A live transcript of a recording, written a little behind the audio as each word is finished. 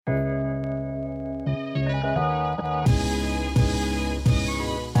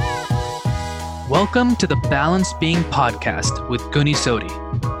Welcome to the Balanced Being Podcast with Guni Sodhi.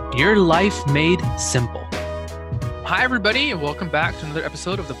 Your life made simple. Hi, everybody, and welcome back to another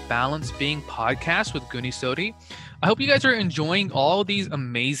episode of the Balanced Being Podcast with Guni Sodhi. I hope you guys are enjoying all these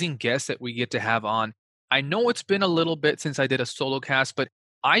amazing guests that we get to have on. I know it's been a little bit since I did a solo cast, but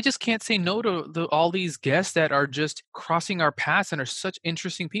I just can't say no to all these guests that are just crossing our paths and are such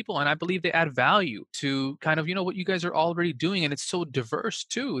interesting people. And I believe they add value to kind of, what you guys are already doing. And it's so diverse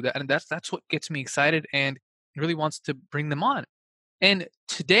too. That's what gets me excited and really wants to bring them on. And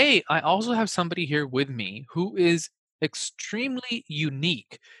today I also have somebody here with me who is extremely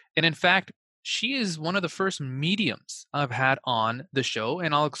unique. And in fact, she is one of the first mediums I've had on the show.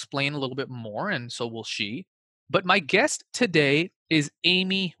 And I'll explain a little bit more, and so will she. But my guest today is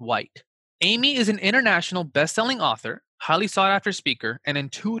Amy White. Amy is an international best-selling author, highly sought-after speaker, and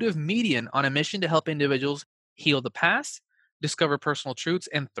intuitive medium on a mission to help individuals heal the past, discover personal truths,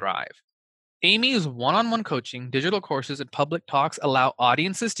 and thrive. Amy's one-on-one coaching, digital courses, and public talks allow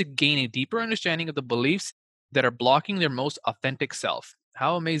audiences to gain a deeper understanding of the beliefs that are blocking their most authentic self.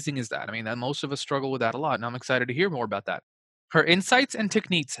 How amazing is that? I mean, most of us struggle with that a lot, and I'm excited to hear more about that. Her insights and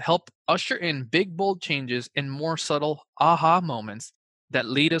techniques help usher in big, bold changes and more subtle aha moments that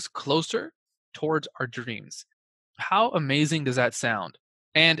lead us closer towards our dreams. How amazing does that sound?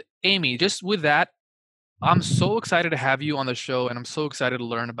 And Amy, just with that, I'm so excited to have you on the show, and I'm so excited to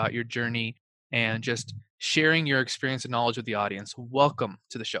learn about your journey and just sharing your experience and knowledge with the audience. Welcome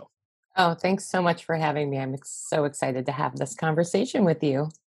to the show. Oh, thanks so much for having me. I'm so excited to have this conversation with you.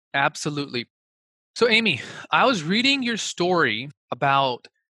 Absolutely. So, Amy, I was reading your story about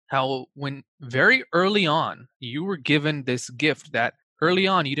how when very early on, you were given this gift that early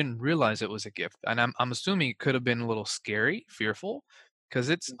on you didn't realize it was a gift. And I'm assuming it could have been a little scary, fearful, because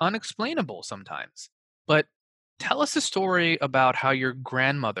it's unexplainable sometimes. But tell us a story about how your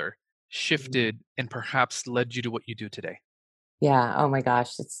grandmother shifted and perhaps led you to what you do today. Yeah. Oh my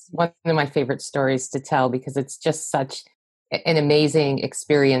gosh. It's one of my favorite stories to tell because it's just such an amazing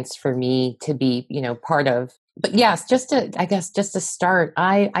experience for me to be, part of. But yes, just to start,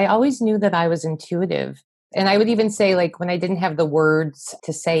 I always knew that I was intuitive. And I would even say, like, when I didn't have the words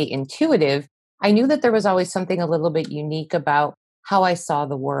to say intuitive, I knew that there was always something a little bit unique about how I saw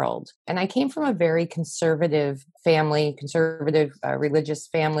the world. And I came from a very conservative family, religious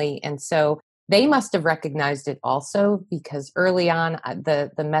family. And so they must have recognized it also, because early on,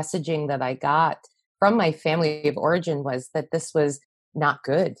 the messaging that I got from my family of origin was that this was not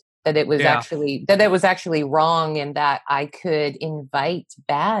good, that it was actually wrong, and that I could invite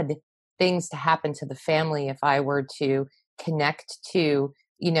bad things to happen to the family if I were to connect to,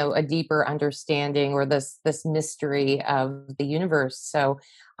 a deeper understanding or this mystery of the universe. So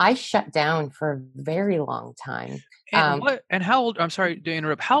I shut down for a very long time. And how old, I'm sorry to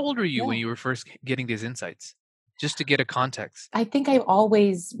interrupt, how old were you when Yeah. you were first getting these insights? Just to get a context. I think I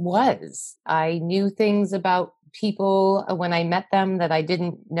always was. I knew things about people when I met them that I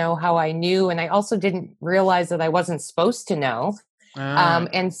didn't know how I knew. And I also didn't realize that I wasn't supposed to know.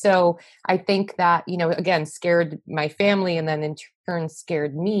 And so I think that, again, scared my family, and then in turn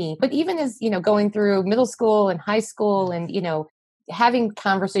scared me. But even as, going through middle school and high school and, having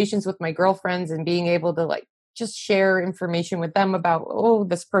conversations with my girlfriends and being able to just share information with them about, oh,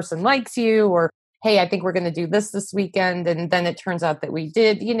 this person likes you, or, hey, I think we're going to do this weekend. And then it turns out that we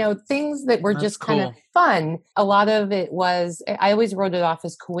did, things that were just kind of fun. A lot of it was, I always wrote it off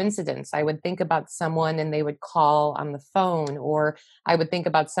as coincidence. I would think about someone and they would call on the phone, or I would think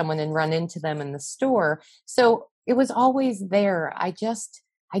about someone and run into them in the store. So it was always there. I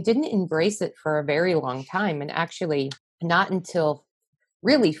didn't embrace it for a very long time. And actually not until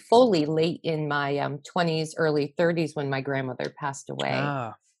really fully late in my 20s, early 30s, when my grandmother passed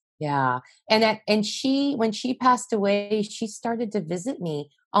away. Yeah. And when she passed away, she started to visit me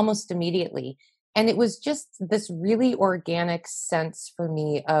almost immediately. And it was just this really organic sense for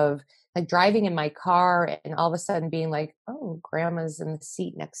me of like driving in my car and all of a sudden being like, oh, grandma's in the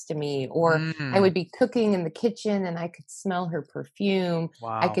seat next to me. Or I would be cooking in the kitchen and I could smell her perfume.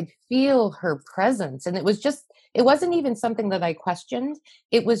 Wow. I could feel her presence. And it wasn't even something that I questioned.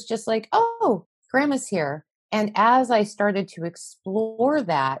 It was just like, oh, grandma's here. And as I started to explore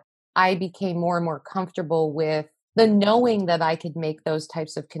that, I became more and more comfortable with the knowing that I could make those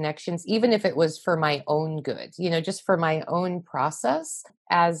types of connections, even if it was for my own good, just for my own process,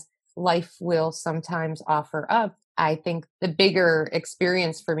 as life will sometimes offer up. I think the bigger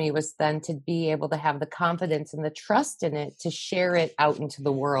experience for me was then to be able to have the confidence and the trust in it to share it out into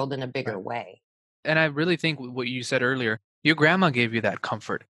the world in a bigger way. And I really think what you said earlier, your grandma gave you that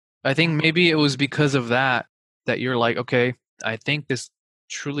comfort. I think maybe it was because of that you're like, okay, I think this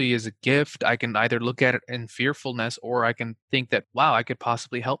truly is a gift. I can either look at it in fearfulness, or I can think that, wow, I could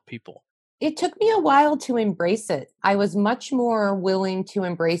possibly help people. It took me a while to embrace it. I was much more willing to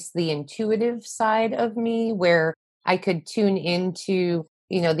embrace the intuitive side of me where I could tune into,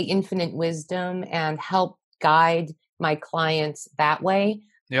 the infinite wisdom and help guide my clients that way.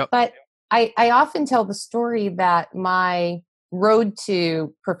 Yep. But I often tell the story that my road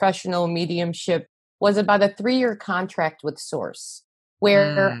to professional mediumship was about a 3-year contract with Source,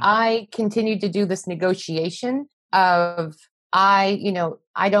 where Mm, I continued to do this negotiation of I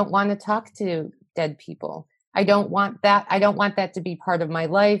don't want to talk to dead people. I don't want that. I don't want that to be part of my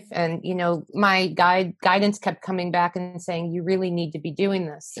life. And, my guidance kept coming back and saying, you really need to be doing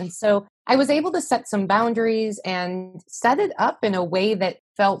this. And so I was able to set some boundaries and set it up in a way that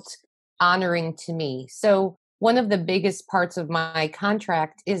felt honoring to me. So one of the biggest parts of my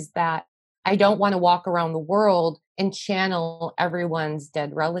contract is that I don't want to walk around the world and channel everyone's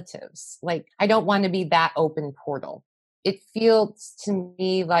dead relatives. Like, I don't want to be that open portal. It feels to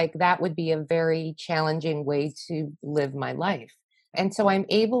me like that would be a very challenging way to live my life. And so I'm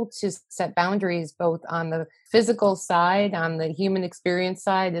able to set boundaries both on the physical side, on the human experience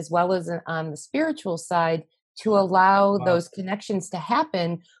side, as well as on the spiritual side to allow wow. those connections to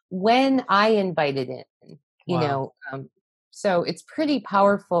happen when I invite it in, you Wow. know. So it's pretty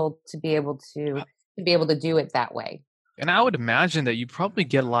powerful to be able to do it that way. And I would imagine that you probably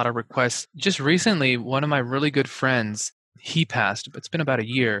get a lot of requests. Just recently, one of my really good friends, he passed. It's been about a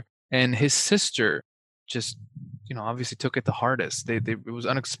year, and his sister just, obviously took it the hardest. It was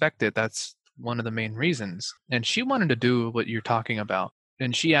unexpected. That's one of the main reasons. And she wanted to do what you're talking about.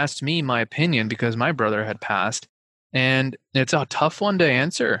 And she asked me my opinion because my brother had passed. And it's a tough one to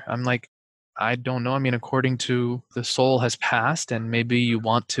answer. I'm like, I don't know. I mean, according to the soul has passed, and maybe you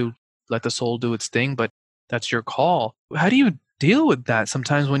want to let the soul do its thing, but that's your call. How do you deal with that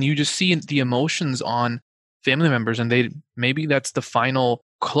sometimes when you just see the emotions on family members and maybe that's the final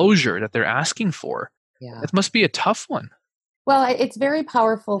closure that they're asking for? Yeah. It must be a tough one. Well, it's very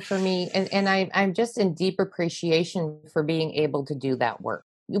powerful for me, and I'm just in deep appreciation for being able to do that work.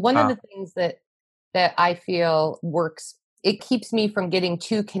 One of Wow. the things that I feel works, it keeps me from getting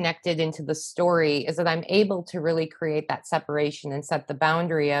too connected into the story, is that I'm able to really create that separation and set the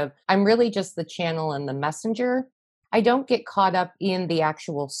boundary of I'm really just the channel and the messenger. I don't get caught up in the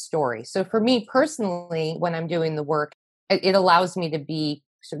actual story. So for me personally, when I'm doing the work, it allows me to be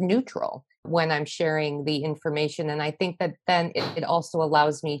sort of neutral when I'm sharing the information. And I think that then it also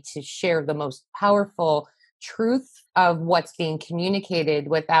allows me to share the most powerful truth of what's being communicated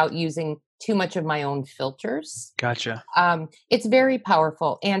without using too much of my own filters. Gotcha. It's very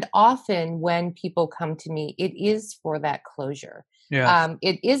powerful. And often when people come to me, it is for that closure. Yes.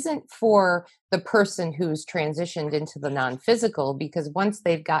 It isn't for the person who's transitioned into the non-physical, because once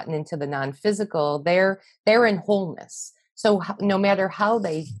they've gotten into the non-physical, they're in wholeness. So no matter how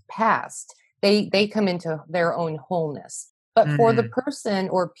they passed, they come into their own wholeness. But for the Mm, person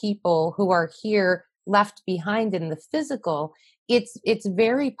or people who are here left behind in the physical, it's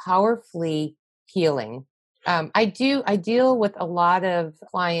very powerfully healing. I deal with a lot of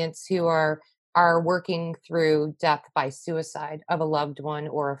clients who are working through death by suicide of a loved one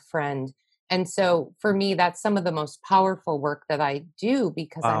or a friend. And so for me, that's some of the most powerful work that I do,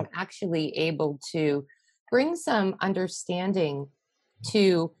 because I'm wow. actually able to bring some understanding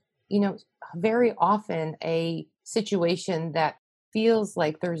to, very often a situation that feels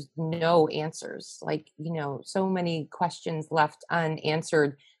like there's no answers, like, so many questions left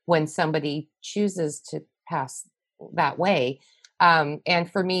unanswered when somebody chooses to pass that way.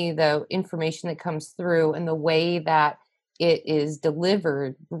 And for me, the information that comes through and the way that it is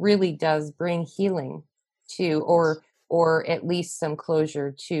delivered really does bring healing to, or at least some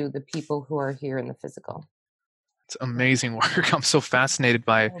closure to the people who are here in the physical. It's amazing work. I'm so fascinated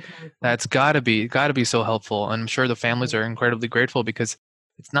by So powerful. that's gotta be so helpful. And I'm sure the families are incredibly grateful because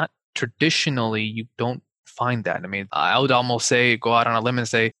it's not traditionally you don't find that. I mean, I would almost say go out on a limb and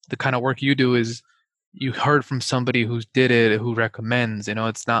say the kind of work you do is you heard from somebody who did it, who recommends.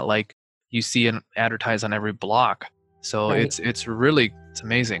 It's not like you see an advertised on every block. So Right. it's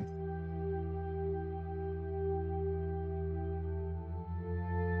amazing.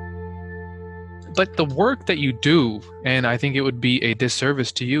 But the work that you do, and I think it would be a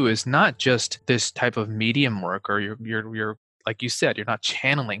disservice to you, is not just this type of medium work, or you're like you said, you're not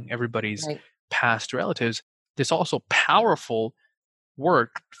channeling everybody's Right. past relatives. There's also powerful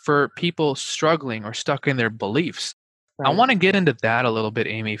work for people struggling or stuck in their beliefs. I Right. want to get into that a little bit,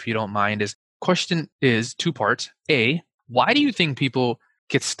 Amy, if you don't mind. Is question is two parts. A, why do you think people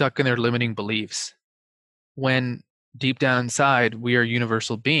get stuck in their limiting beliefs when deep down inside, we are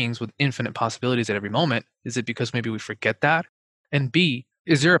universal beings with infinite possibilities at every moment? Is it because maybe we forget that? And B,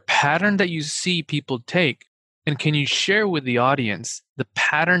 is there a pattern that you see people take? And can you share with the audience the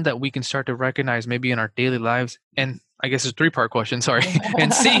pattern that we can start to recognize maybe in our daily lives? And I guess it's a three-part question, sorry.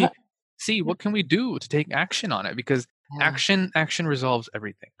 And C, what can we do to take action on it? Because Yeah, action resolves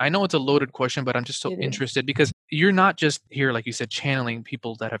everything. I know it's a loaded question, but I'm just so it is. interested because you're not just here, like you said, channeling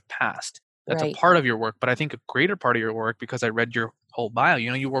people that have passed. That's a Right. part of your work, but I think a greater part of your work, because I read your whole bio,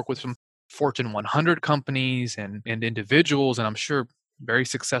 you work with some Fortune 100 companies and individuals, and I'm sure very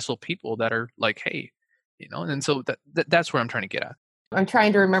successful people that are like, hey, and so that's where I'm trying to get at. I'm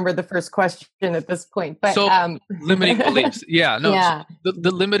trying to remember the first question at this point, but So limiting beliefs. Yeah, no, so yeah.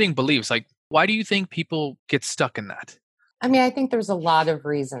 the limiting beliefs, like, why do you think people get stuck in that? I mean, I think there's a lot of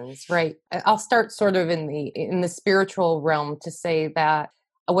reasons, right? I'll start sort of in the spiritual realm to say that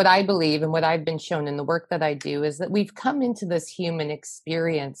what I believe and what I've been shown in the work that I do is that we've come into this human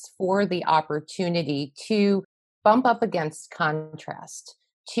experience for the opportunity to bump up against contrast,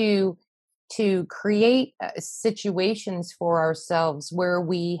 to create situations for ourselves where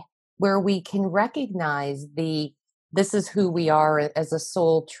we can recognize the this is who we are as a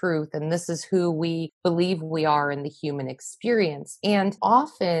soul truth, and this is who we believe we are in the human experience. And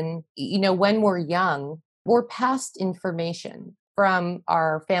often, when we're young, we're past information from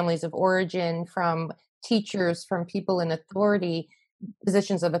our families of origin, from teachers, from people in authority,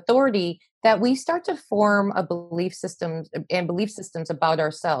 positions of authority, that we start to form a belief systems and belief systems about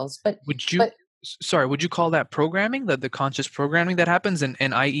ourselves. Would you, But sorry, would you call that programming, the conscious programming that happens, and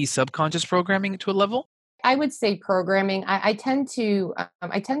i.e. subconscious programming to a level? I would say programming. I tend to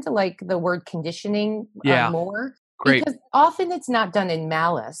like the word conditioning Yeah, more, great. because often it's not done in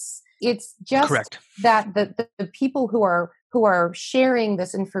malice. It's just Correct. that the people who are sharing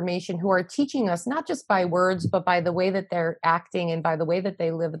this information, who are teaching us not just by words, but by the way that they're acting and by the way that they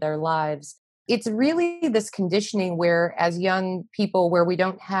live their lives. It's really this conditioning where, as young people, where we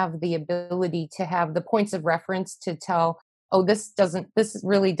don't have the ability to have the points of reference to tell, oh, this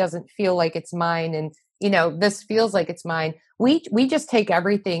really doesn't feel like it's mine, and this feels like it's mine. We just take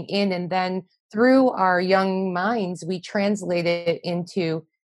everything in, and then through our young minds we translate it into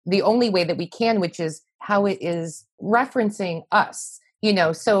the only way that we can, which is how it is referencing us.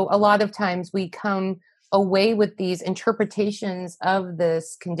 So a lot of times we come away with these interpretations of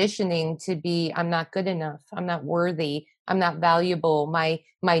this conditioning to be, I'm not good enough, I'm not worthy, I'm not valuable,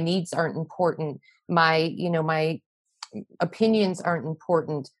 my needs aren't important, my opinions aren't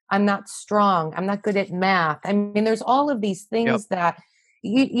important, I'm not strong, I'm not good at math. I mean, there's all of these Yep. things that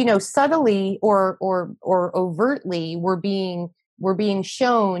subtly or overtly we're being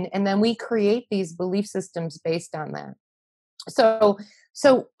shown, and then we create these belief systems based on that. So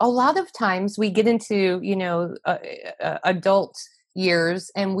a lot of times we get into adult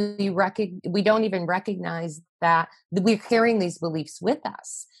years, and we don't even recognize that we're carrying these beliefs with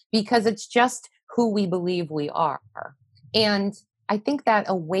us, because it's just who we believe we are. And I think that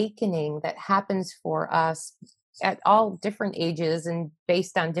awakening that happens for us at all different ages and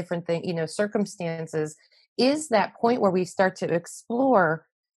based on different circumstances, is that point where we start to explore,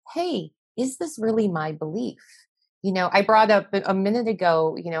 hey, is this really my belief? I brought up a minute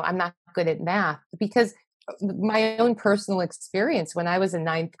ago, I'm not good at math, because my own personal experience, when I was in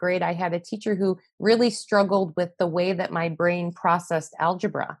ninth grade, I had a teacher who really struggled with the way that my brain processed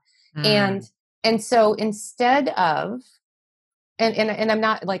algebra. And Mm, so instead of, and I'm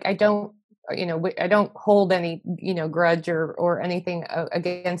not like, I don't hold any, grudge or anything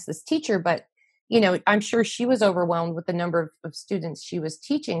against this teacher, but I'm sure she was overwhelmed with the number of students she was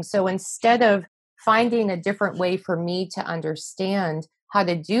teaching. So instead of finding a different way for me to understand how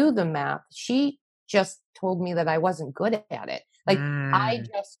to do the math, she just told me that I wasn't good at it. Like, I mm,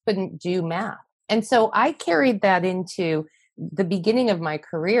 just couldn't do math. And so I carried that into the beginning of my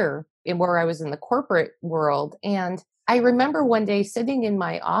career, in where I was in the corporate world. And I remember one day sitting in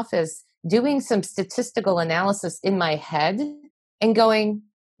my office doing some statistical analysis in my head and going,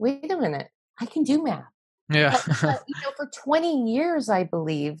 wait a minute, I can do math. yeah. But for 20 years, I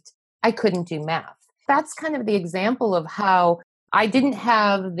believed I couldn't do math. That's kind of the example of how I didn't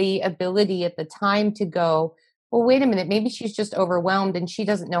have the ability at the time to go, well, wait a minute, maybe she's just overwhelmed and she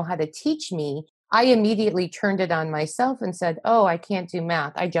doesn't know how to teach me. I immediately turned it on myself and said, oh, I can't do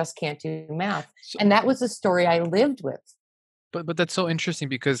math. I just can't do math. So, And that was a story I lived with. but that's so interesting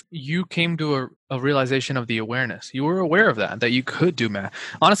because you came to a realization of the awareness. You were aware of that you could do math.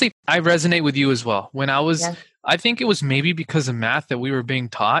 Honestly, I resonate with you as well. Yeah. I think it was maybe because of math that we were being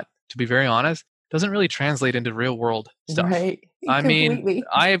taught, to be very honest. doesn't really translate into real world stuff. Right. I mean, Completely.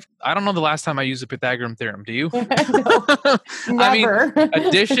 I don't know the last time I used the Pythagorean theorem. Do you? No, I mean, never.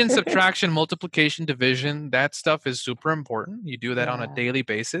 addition, subtraction, multiplication, division, that stuff is super important. You do that on a Yeah. daily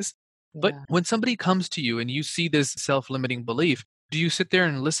basis. But Yeah. when somebody comes to you and you see this self-limiting belief, do you sit there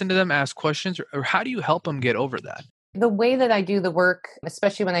and listen to them, ask questions, or how do you help them get over that? The way that I do the work,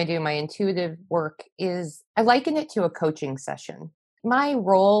 especially when I do my intuitive work, is I liken it to a coaching session. My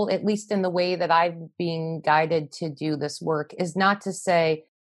role, at least in the way that I'm being guided to do this work, is not to say,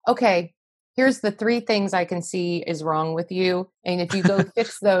 okay, here's the three things I can see is wrong with you. And if you go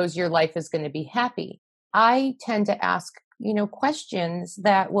fix those, your life is going to be happy. I tend to ask, questions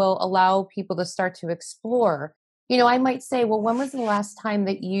that will allow people to start to explore. I might say, well, when was the last time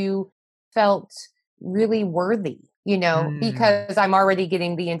that you felt really worthy? Mm, Because I'm already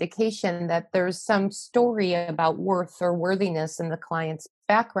getting the indication that there's some story about worth or worthiness in the client's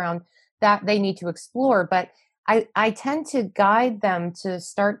background that they need to explore. But I tend to guide them to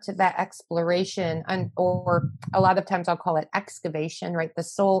start to that exploration, or a lot of times I'll call it excavation, right? The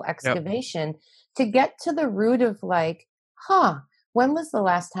soul yep. excavation, to get to the root of like, when was the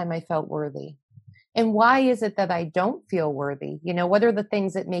last time I felt worthy? And why is it that I don't feel worthy? What are the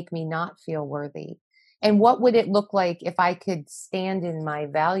things that make me not feel worthy? And what would it look like if I could stand in my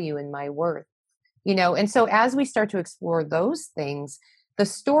value and my worth? And so as we start to explore those things, the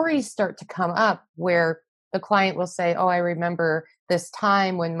stories start to come up where the client will say, oh, I remember this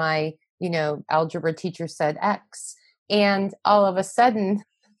time when my, algebra teacher said X. And all of a sudden,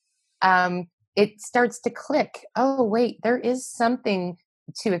 it starts to click. Oh, wait, there is something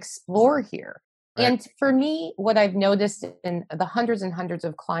to explore here. Right. And for me, what I've noticed in the hundreds and hundreds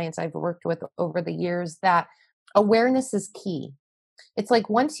of clients I've worked with over the years, that awareness is key. It's like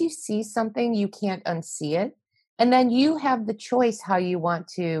once you see something, you can't unsee it. And then you have the choice how you want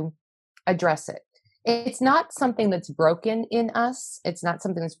to address it. It's not something that's broken in us. It's not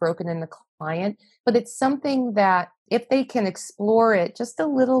something that's broken in the client, but it's something that if they can explore it just a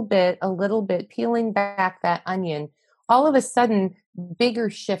little bit, peeling back that onion, all of a sudden bigger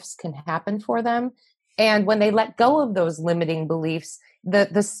shifts can happen for them. And when they let go of those limiting beliefs,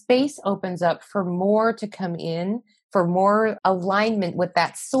 the space opens up for more to come in, for more alignment with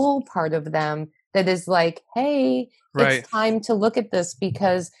that soul part of them that is like, hey, Right. it's time to look at this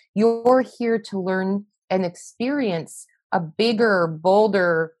because you're here to learn and experience a bigger,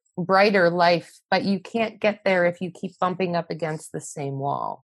 bolder, brighter life, but you can't get there if you keep bumping up against the same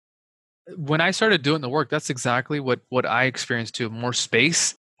wall. When I started doing the work, that's exactly what I experienced too. More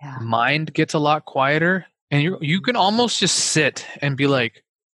space, Yeah. mind gets a lot quieter, and you can almost just sit and be like,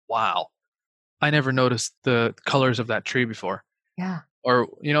 "Wow, I never noticed the colors of that tree before." Yeah. Or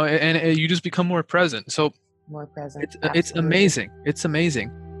and you just become more present. So More present. it's Absolutely. amazing. It's amazing.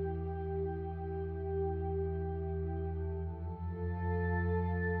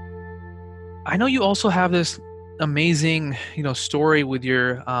 I know you also have this amazing, story with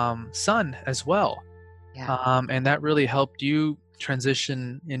your son as well. Yeah. And that really helped you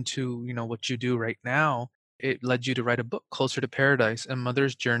transition into what you do right now. It led you to write a book, Closer to Paradise: A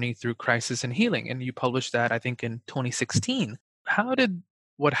Mother's Journey Through Crisis and Healing, and you published that, I think, in 2016. How did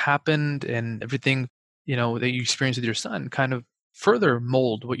what happened and everything that you experienced with your son kind of further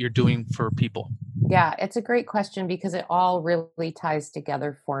mold what you're doing for people? Yeah, it's a great question because it all really ties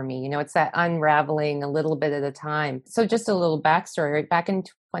together for me. It's that unraveling a little bit at a time. So, just a little backstory, right? Back in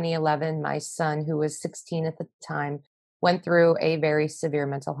 2011, my son, who was 16 at the time, went through a very severe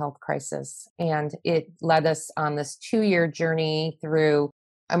mental health crisis. And it led us on this 2-year journey through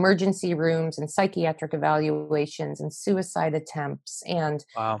emergency rooms and psychiatric evaluations and suicide attempts and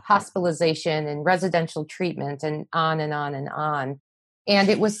Wow. hospitalization and residential treatment and on and on and on. And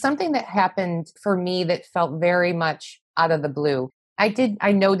it was something that happened for me that felt very much out of the blue.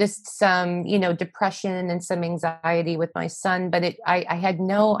 I noticed some, depression and some anxiety with my son, but I had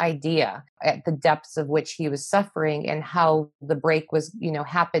no idea at the depths of which he was suffering and how the break was,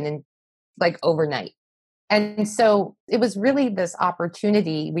 happened in like overnight. And so it was really this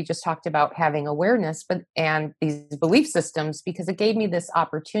opportunity. We just talked about having awareness, and these belief systems, because it gave me this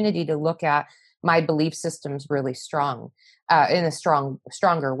opportunity to look at my belief systems really strong, in a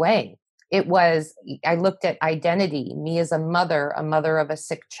stronger way. I looked at identity, me as a mother of a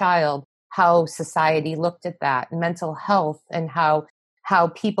sick child, how society looked at that, mental health, and how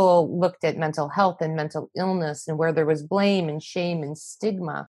people looked at mental health and mental illness, and where there was blame and shame and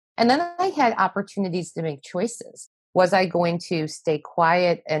stigma. And then I had opportunities to make choices. Was I going to stay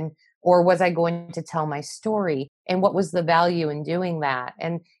quiet, or was I going to tell my story? And what was the value in doing that?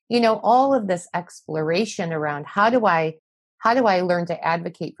 And all of this exploration around how do I how do I learn to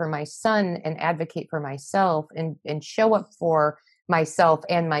advocate for my son and advocate for myself and show up for myself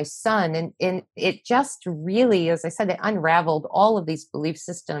and my son? And it just really, as I said, it unraveled all of these belief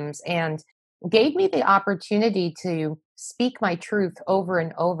systems and gave me the opportunity to speak my truth over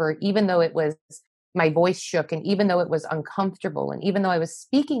and over, even though it was my voice shook and even though it was uncomfortable and even though I was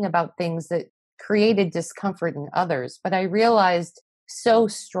speaking about things that created discomfort in others. But I realized so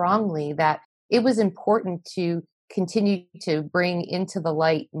strongly that it was important to continue to bring into the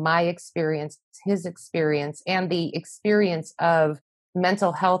light my experience, his experience, and the experience of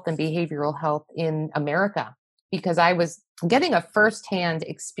mental health and behavioral health in America, because I was getting a firsthand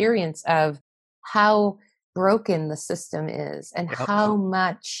experience of how broken the system is and Yep. how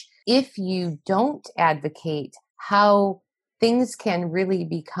much, if you don't advocate, how things can really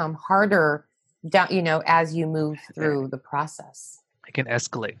become harder down, as you move through the process. It can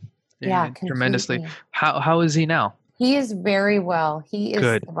escalate. Yeah, Tremendously. completely. How is he now? He is very well. He is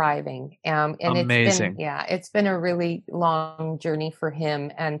Good. thriving. And Amazing. it's been a really long journey for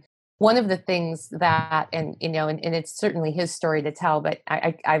him. And one of the things that, and it's certainly his story to tell, but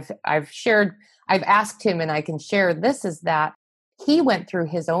I've asked him and I can share this, is that he went through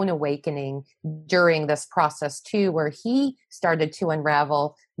his own awakening during this process too, where he started to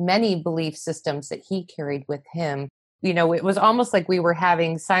unravel many belief systems that he carried with him. It was almost like we were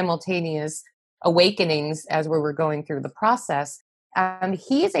having simultaneous awakenings as we were going through the process. And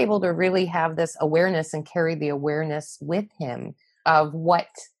he is able to really have this awareness and carry the awareness with him of what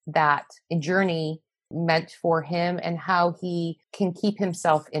that journey meant for him and how he can keep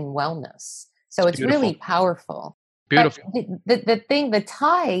himself in wellness. So it's beautiful. really powerful. Beautiful. But the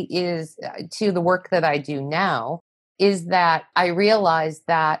tie is to the work that I do now is that I realize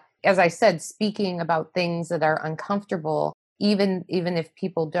that, as I said, speaking about things that are uncomfortable, even if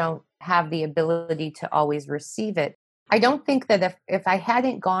people don't have the ability to always receive it, I don't think that if I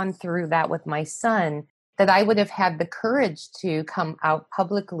hadn't gone through that with my son, that I would have had the courage to come out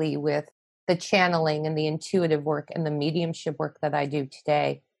publicly with the channeling and the intuitive work and the mediumship work that I do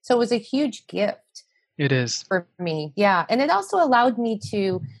today. So it was a huge gift. It is. For me. Yeah. And it also allowed me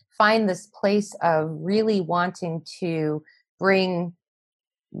to find this place of really wanting to bring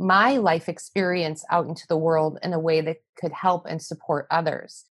my life experience out into the world in a way that could help and support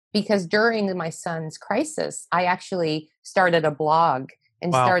others. Because during my son's crisis, I actually started a blog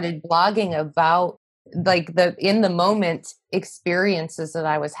and started blogging about like the in the moment experiences that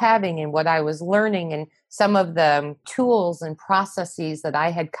I was having and what I was learning and some of the tools and processes that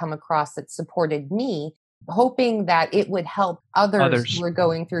I had come across that supported me, hoping that it would help others who were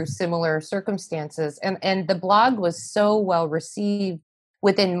going through similar circumstances. And the blog was so well received.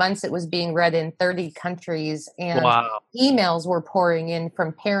 Within months, it was being read in 30 countries, and emails were pouring in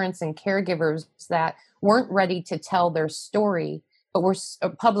from parents and caregivers that weren't ready to tell their story, but were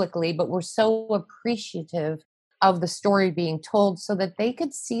publicly, but were so appreciative of the story being told so that they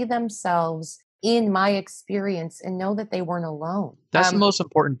could see themselves in my experience and know that they weren't alone. That's the most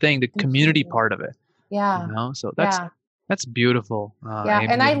important thing, the community part of it. Yeah. So that's beautiful. Amy.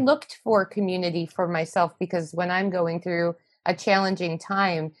 And I looked for community for myself because when I'm going through a challenging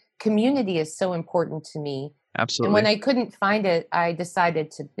time, community is so important to me. Absolutely. And when I couldn't find it, I decided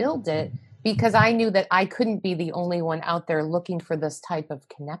to build it because I knew that I couldn't be the only one out there looking for this type of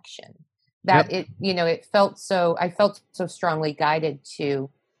connection. That I felt so strongly guided to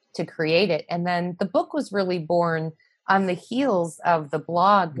create it. And then the book was really born on the heels of the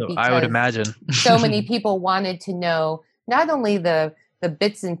blog. Because I would imagine. So many people wanted to know not only the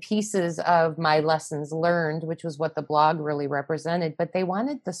bits and pieces of my lessons learned, which was what the blog really represented, but they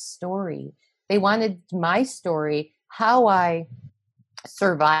wanted the story. They wanted my story, how I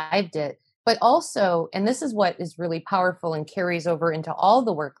survived it, but also, and this is what is really powerful and carries over into all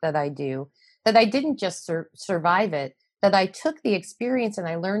the work that I do, that I didn't just survive it, that I took the experience and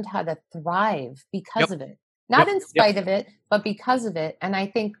I learned how to thrive because of it. Not in spite of it, but because of it. And I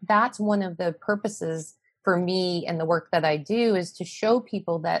think that's one of the purposes for me and the work that I do is to show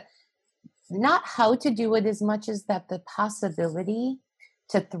people that not how to do it as much as that the possibility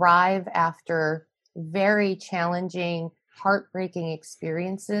to thrive after very challenging, heartbreaking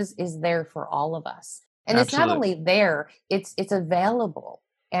experiences is there for all of us. And it's not only there, it's available.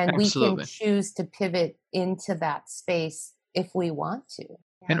 And we can choose to pivot into that space if we want to.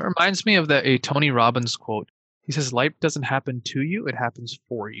 And it reminds me of a Tony Robbins quote. He says, life doesn't happen to you, it happens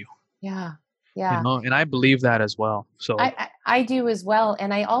for you. Yeah. Yeah. And I believe that as well. So I do as well.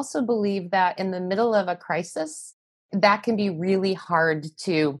 And I also believe that in the middle of a crisis, that can be really hard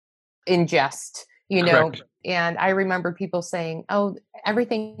to ingest, Correct. And I remember people saying, oh,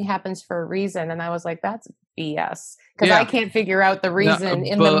 everything happens for a reason. And I was like, that's BS because I can't figure out the reason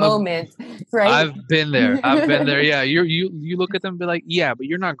in the moment, right? I've been there. Yeah, you look at them and be like, yeah, but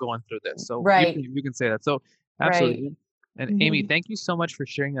you're not going through this, so you can say that. So absolutely. Right. And Amy, thank you so much for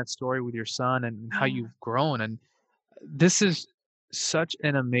sharing that story with your son and how you've grown. And this is such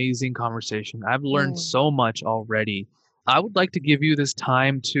an amazing conversation. I've learned so much already. I would like to give you this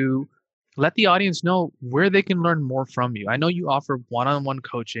time to let the audience know where they can learn more from you. I know you offer one-on-one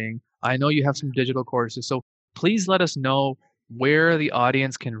coaching. I know you have some digital courses. So please let us know where the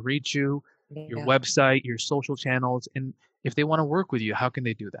audience can reach you, your website, your social channels, and if they want to work with you, how can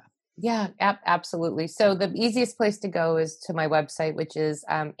they do that? Yeah, absolutely. So the easiest place to go is to my website, which is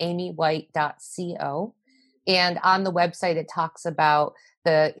amywhite.co. And on the website, it talks about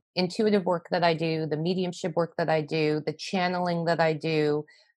the intuitive work that I do, the mediumship work that I do, the channeling that I do,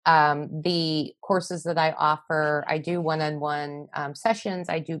 the courses that I offer. I do one-on-one sessions.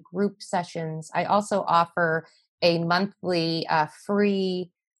 I do group sessions. I also offer a monthly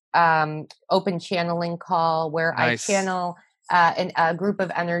free open channeling call where I channel a group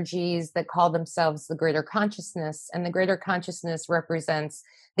of energies that call themselves the greater consciousness. And the greater consciousness represents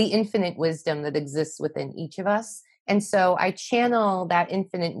the infinite wisdom that exists within each of us. And so I channel that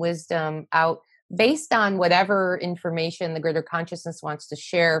infinite wisdom out based on whatever information the greater consciousness wants to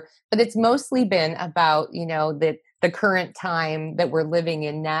share. But it's mostly been about, the current time that we're living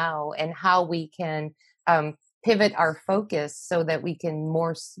in now and how we can pivot our focus so that we can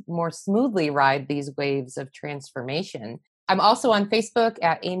more smoothly ride these waves of transformation. I'm also on Facebook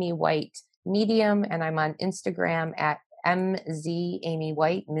at Amy White Medium, and I'm on Instagram at MZ Amy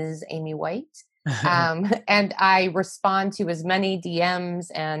White, Ms. Amy White. And I respond to as many DMs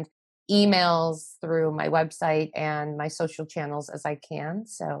and emails through my website and my social channels as I can.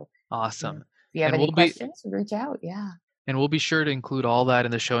 So awesome. If you have any questions, reach out. Yeah. And we'll be sure to include all that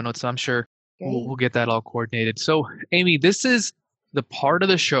in the show notes. So I'm sure we'll get that all coordinated. So Amy, this is the part of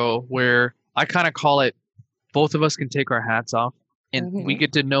the show where I kind of call it, both of us can take our hats off and we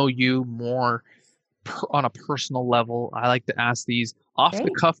get to know you more on a personal level. I like to ask these off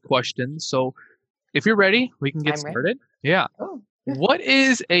the cuff questions. So if you're ready, we can get started. Yeah. Oh. What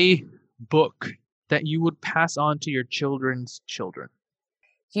is a book that you would pass on to your children's children?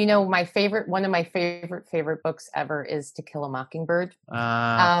 One of my favorite books ever is To Kill a Mockingbird.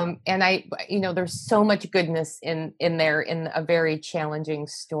 And there's so much goodness in there in a very challenging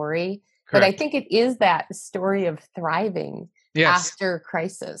story. Correct. But I think it is that story of thriving after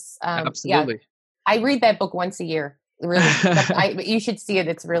crisis. Absolutely. Yeah, I read that book once a year. Really, you should see it.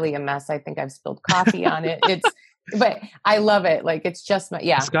 It's really a mess. I think I've spilled coffee on it. But I love it. Like it's just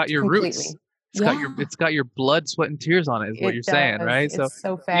it's got your roots. It's got your blood, sweat, and tears on it. Is what you're saying, right? It's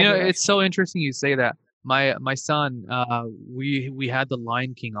so fabulous. It's so interesting you say that. My son, we had the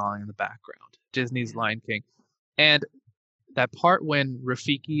Lion King on in the background, Disney's Lion King, and that part when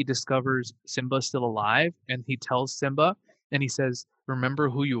Rafiki discovers Simba's still alive and he tells Simba and he says, "Remember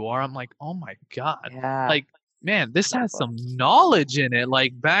who you are." I'm like, oh my God. Yeah. Like, man, this has some knowledge in it.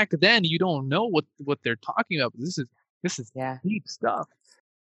 Like back then you don't know what they're talking about. This is deep stuff.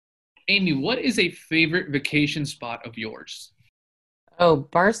 Amy, what is a favorite vacation spot of yours? Oh,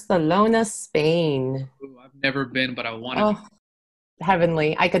 Barcelona, Spain. Ooh, I've never been, but I want to. Oh,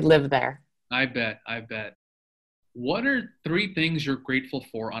 heavenly. I could live there. I bet. What are 3 things you're grateful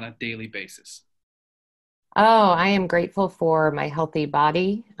for on a daily basis? Oh, I am grateful for my healthy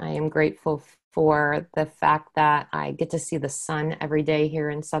body. I am grateful for the fact that I get to see the sun every day here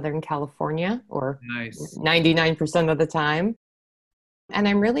in Southern California, or 99% of the time. And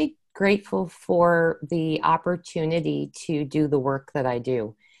I'm really grateful for the opportunity to do the work that I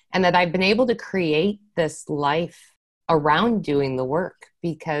do, and that I've been able to create this life around doing the work,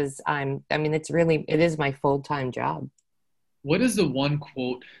 because it is my full-time job. What is the one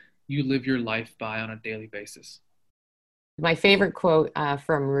quote you live your life by on a daily basis? My favorite quote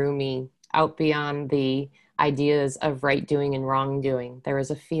from Rumi: "Out beyond the ideas of right doing and wrong doing, there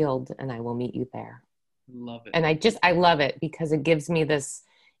is a field, and I will meet you there." Love it. And I love it because it gives me this,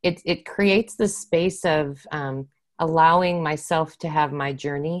 it creates this space of allowing myself to have my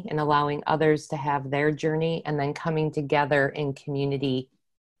journey and allowing others to have their journey, and then coming together in community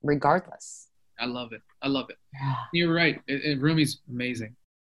regardless. I love it. Yeah. You're right. Rumi's amazing.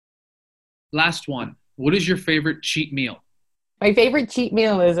 Last one. What is your favorite cheat meal? My favorite cheat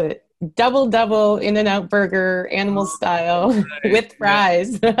meal is a double In-N-Out burger, animal style, with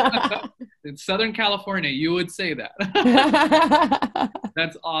fries. In Southern California, you would say that.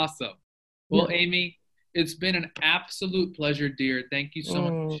 That's awesome. Well, Amy, it's been an absolute pleasure, dear. Thank you so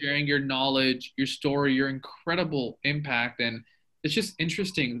much for sharing your knowledge, your story, your incredible impact, and it's just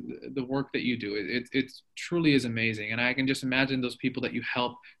interesting, the work that you do. It truly is amazing. And I can just imagine those people that you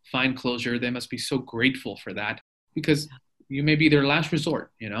help find closure. They must be so grateful for that, because you may be their last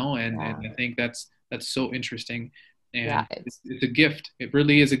resort, and I think that's so interesting. And it's a gift. It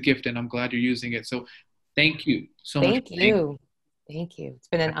really is a gift. And I'm glad you're using it. So thank you so much. Thank you. It's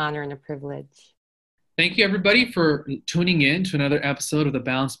been an honor and a privilege. Thank you, everybody, for tuning in to another episode of the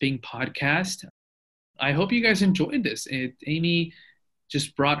Balanced Being Podcast. I hope you guys enjoyed this. Amy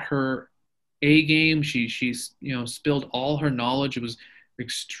just brought her A game. She's spilled all her knowledge. It was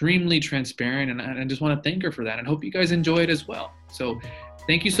extremely transparent, and I just want to thank her for that, and hope you guys enjoy it as well. So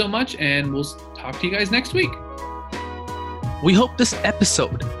thank you so much, and we'll talk to you guys next week. We hope this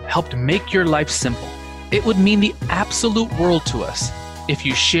episode helped make your life simple. It would mean the absolute world to us if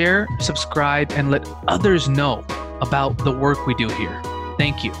you share, subscribe, and let others know about the work we do here.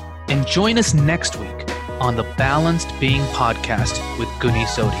 Thank you. And join us next week on the Balanced Being Podcast with Guni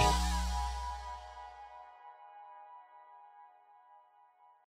Sodhi.